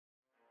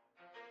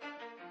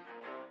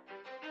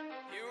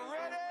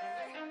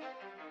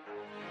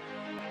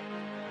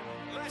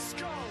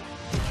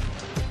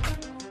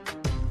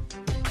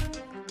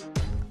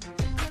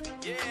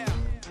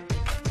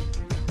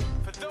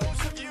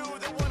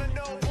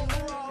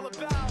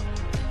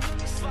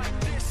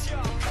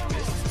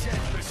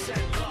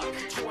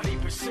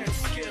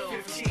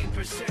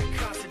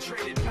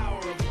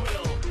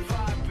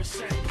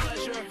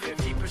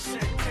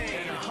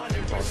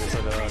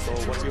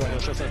Ubacivanje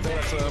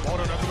 16-terac,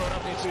 mora na drugoj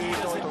ravnici i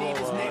to je to.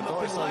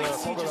 To je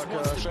sada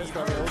pogodak šesta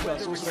minuta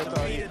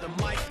susreta i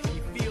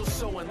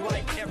so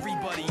unlike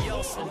everybody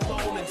else,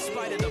 alone in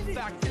spite of the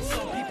fact that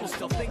some people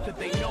still think that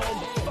they know him,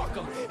 but fuck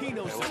him, he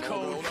knows the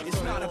code.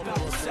 It's not about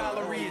the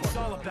salary, it's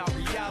all about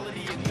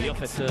reality. I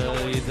opet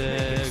ide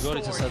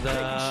Gorica sada,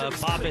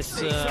 Babec,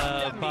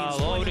 pa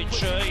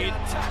Lovrić i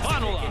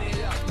 2-0.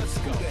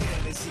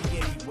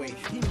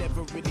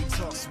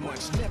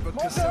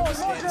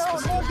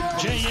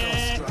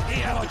 Dieye,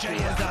 i evo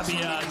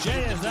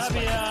Dieye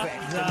zabija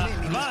za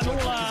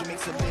 2-0.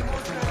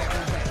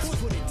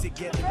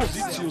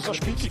 poziciju za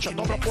Špikića,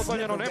 dobro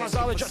podvaljeno, nema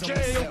zaleđa,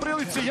 Dieye je u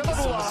prilici, 1-0.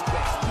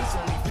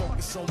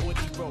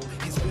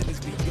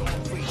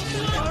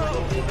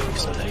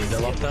 Sada ide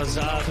lopta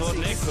za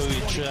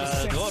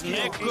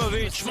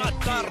Dvorneković,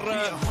 Matar,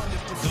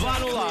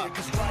 2-0.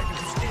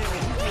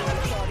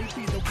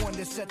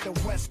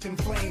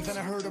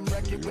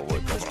 Ovo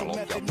je dobra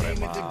lopta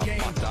prema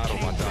Mataru.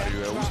 Matar ju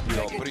je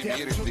uspio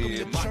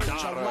primiriti.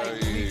 Matar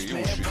i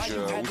Jušić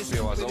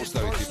uspjeva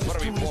zaustaviti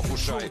prvi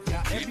pokušaj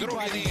i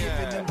drugi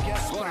nije.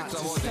 Gorica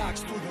vodi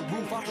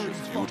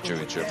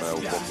Jurčevićem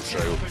u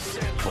pokušaju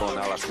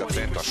pronalaska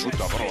centra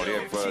šuta, vrlo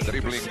lijep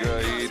dribling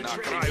i na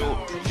kraju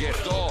je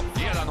to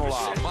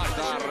 1-0.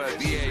 Matar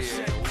Dieye.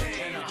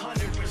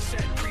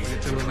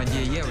 На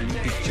Дієєв,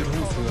 під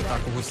чергу свою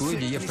атаку готує,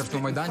 Дієв в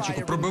штрафному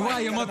майданчику,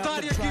 пробиває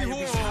Матар, який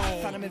гол!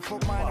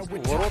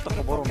 У воротах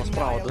оборона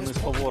справа, Денис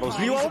Павло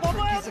зліва у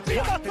момент, і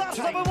Матар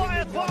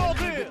забиває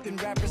 2-1!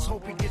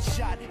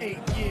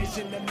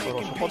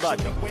 Хороша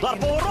подача, удар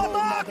по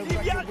воротах, і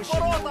м'яч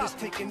ворота!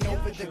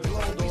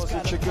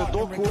 Досвідчик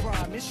Доку,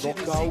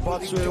 Дока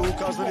убацує у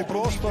казаний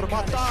простор,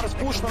 Матар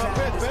спушна на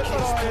 5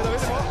 метрова, і да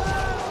видимо.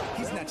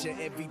 He's not your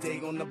everyday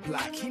on the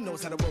block. He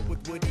knows how to work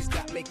with what he's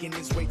got, making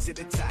his way to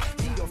the top.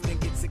 He don't think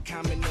it's a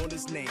comment on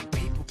his name.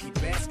 People keep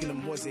asking him,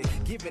 was it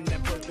given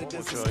that birth that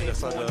doesn't stand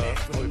for that?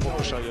 Ovi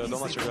pokušaj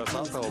domaćeg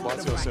sastava,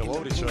 ubacio se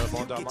Lovrić,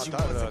 onda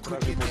Matar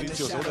traži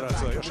poziciju za udarac,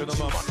 još jednom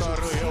Matar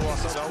i evo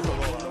sada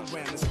autogola.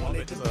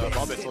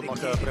 Babec odmah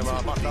prema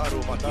Mataru,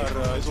 Matar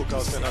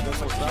izvukao se na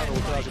desnu stranu,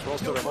 traži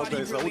prostore možda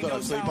i za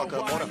udarac, ipak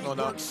moratno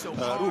na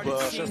rub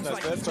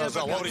 16 terca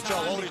za Lovrića,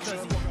 Lovrić.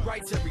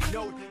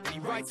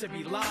 Writes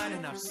every line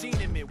and I've seen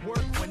him at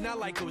work. When that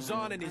light goes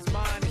on in his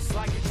mind, it's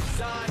like a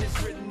design is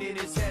written in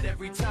his head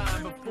every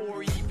time before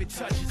he even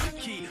touches a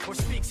key or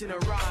speaks in a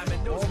rhyme.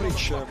 And knows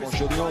Lovrić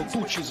može li on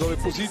tući iz ove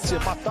pozicije,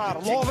 Matar,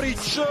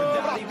 Lovrić,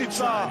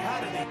 vratnica!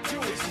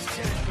 This is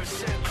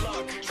 10%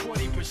 luck,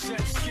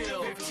 20%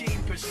 skill,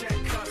 15%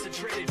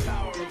 concentrated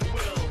power of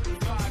will,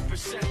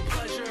 5%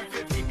 pleasure,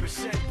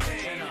 50%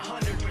 pain, and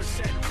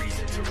 100%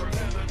 reason to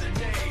remember the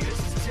name. This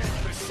is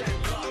 10%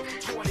 luck,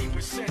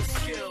 20%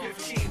 skill,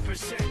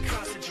 15%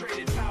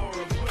 concentrated power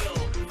of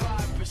will,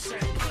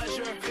 5%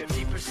 pleasure,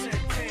 50%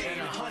 pain,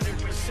 and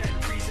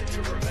 100% reason to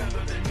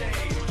remember the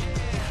name.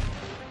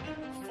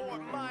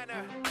 Fort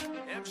Minor,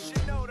 M.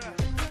 Shinoda,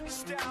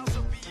 Styles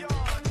of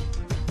Beyond,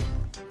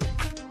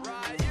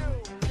 Ryu,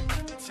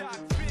 Matar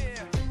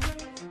Dieye,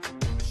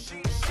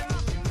 Machine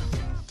Shop.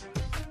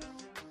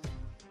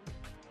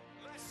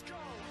 Let's go.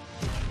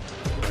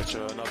 Već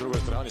na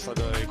drugoj strani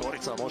sada i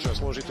Gorica može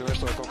složiti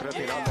nešto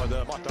konkretni napad.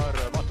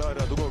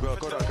 Matar dugog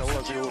koraka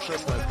ulazi u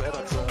 16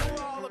 teraca.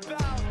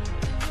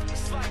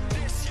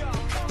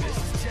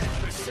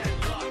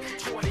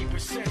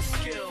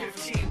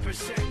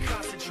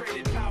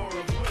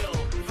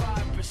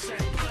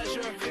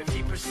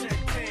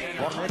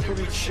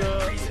 Dvorneković,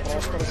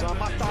 prostor za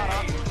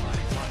Matara.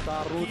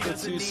 Matar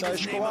ruteci sa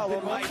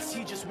Iškovalom.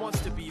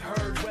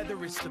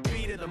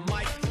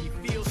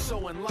 Feels so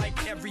unlike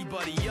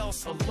everybody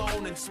else,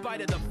 alone in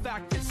spite of the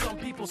fact that some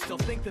people still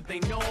think that they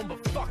know him, but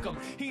fuck him,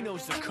 he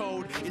knows the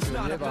code. It's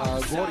not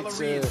about the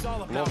salary, it's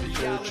all about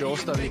reality.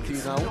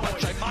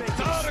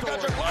 Matar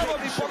gađa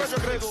glavom i pogađa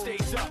gredu.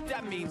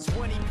 That means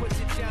when he puts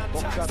it down,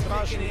 Doka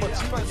traži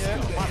ubacivanje,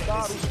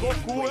 Matar u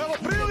skoku, evo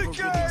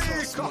prilike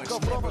i kakav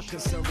promašaj.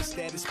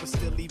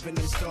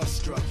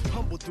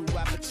 Humble through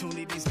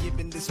opportunities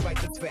given despite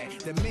the fact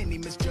that many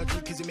misjudge him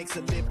because he makes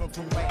a living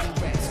from writing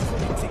raps.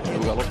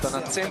 Druga lopta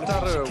na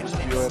centar,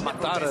 uspio je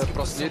Matar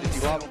proslijediti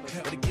glavu.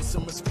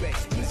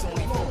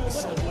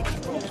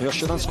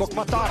 Još jedan skok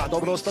Matara,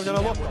 dobro ostavljena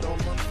lopta.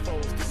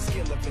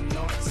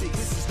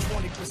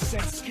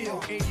 20% skill,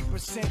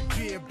 80%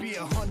 fear, be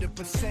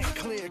 100%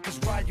 clear, cause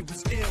Ryu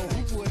was ill.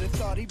 Who would've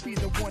thought he'd be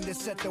the one that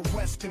set the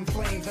West in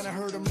flames? And I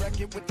heard him wreck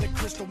it with the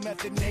crystal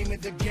method, name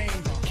of the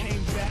game.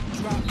 Came back,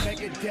 dropped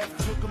Megadeth,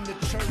 took him to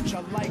church.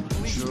 I like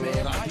Bleach,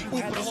 man. Ryu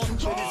had the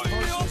stupidest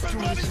verses,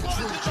 doing some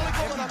truth.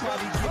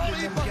 Everybody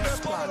giving him guest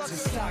spots. odds and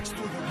stocks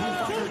through the roof.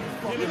 I heard you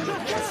fucking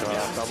with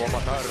that. Tamo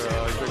Matar,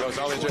 izbjegao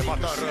zaleđe,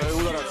 Matar,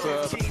 udarac.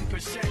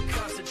 15%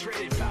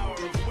 concentrated power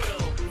of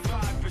will,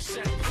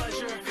 5%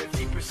 pleasure,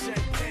 50%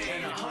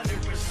 pain,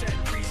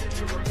 100% reason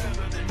to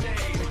remember the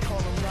name. They call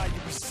him Ryu,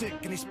 he's sick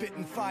and he's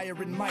spitting fire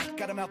and Mike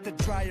got him out the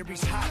dryer,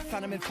 he's hot.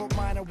 Found him in Fort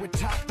Minor with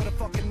top, but a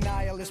fucking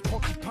nihilist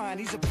porcupine.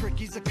 He's a prick,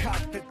 he's a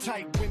cock, the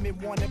type women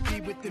wanna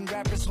be within.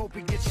 Rappers hope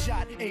he gets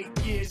shot. 8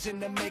 years in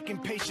the making,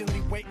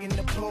 patiently waiting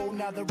to blow.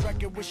 Now the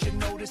record with your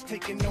notice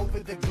taking over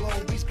the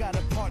globe. He's got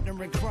a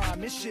partner in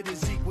crime, this shit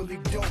is equally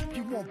dope.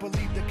 You won't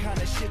believe the kind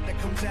of shit that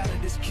comes out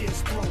of this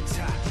kid's throat.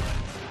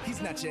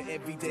 He's not your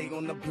everyday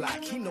on the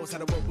block. He knows how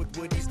to work with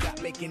what he's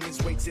got, making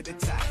his way to the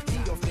top. He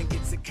don't think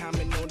it's a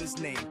comment on his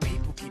name.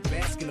 People keep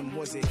asking him,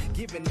 was it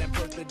given that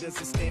birth or does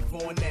it stand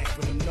for an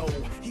acronym? No,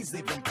 he's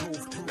living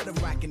proof. Let him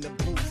rock in the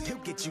booth.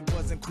 He'll get you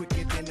buzzing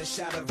quicker than a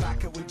shot of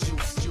vodka with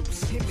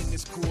juice. Him and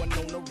his crew are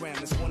known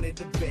around as one of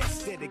the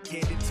best.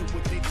 Dedicated to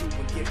what they do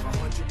and give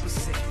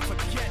 100%.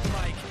 Forget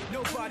Mike,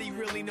 nobody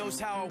really knows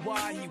how or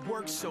why he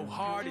works so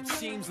hard. It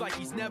seems like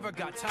he's never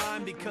got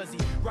time because he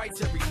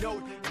writes every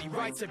note and he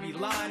writes every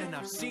line. And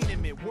I've seen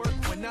him at work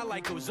when that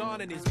light goes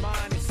on in his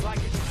mind. It's like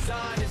a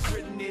design is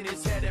written in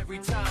his head every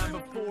time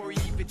before he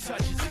even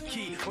touches a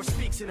key or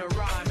speaks in a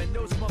rhyme. And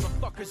those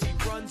motherfuckers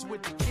he runs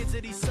with, the kids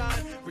that he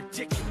signed,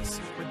 ridiculous,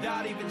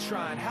 without even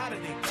trying. How do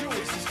they do it?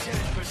 This is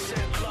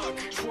 10% luck,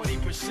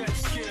 20%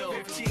 skill,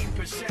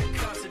 15%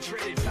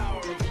 concentrated power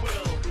of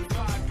will,